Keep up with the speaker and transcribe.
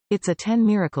It's a 10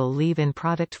 miracle leave-in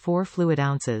product, 4 fluid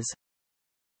ounces.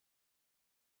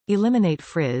 Eliminate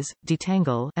frizz,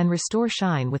 detangle, and restore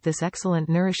shine with this excellent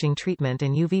nourishing treatment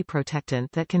and UV protectant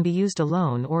that can be used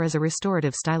alone or as a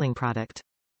restorative styling product.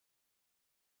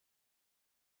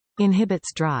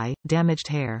 Inhibits dry, damaged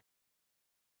hair.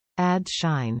 Adds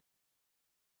shine.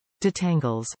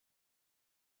 Detangles.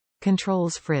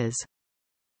 Controls frizz.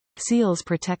 Seals,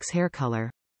 protects hair color.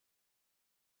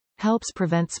 Helps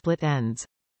prevent split ends.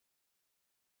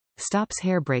 Stops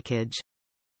hair breakage.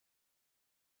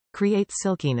 Creates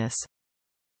silkiness.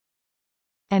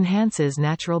 Enhances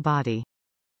natural body.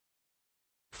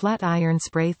 Flat iron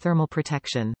spray, thermal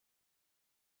protection.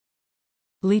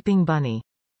 Leaping bunny.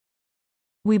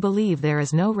 We believe there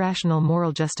is no rational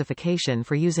moral justification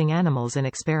for using animals in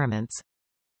experiments.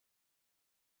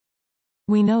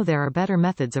 We know there are better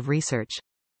methods of research.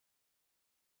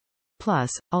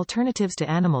 Plus, alternatives to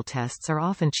animal tests are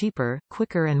often cheaper,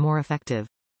 quicker and more effective.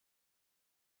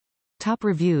 Top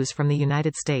reviews from the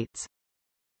United States.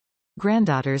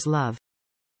 Granddaughters Love.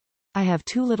 I have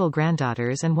 2 little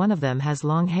granddaughters and one of them has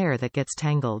long hair that gets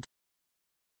tangled.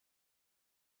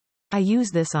 I use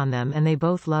this on them and they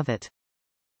both love it.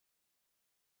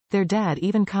 Their dad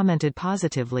even commented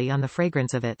positively on the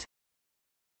fragrance of it.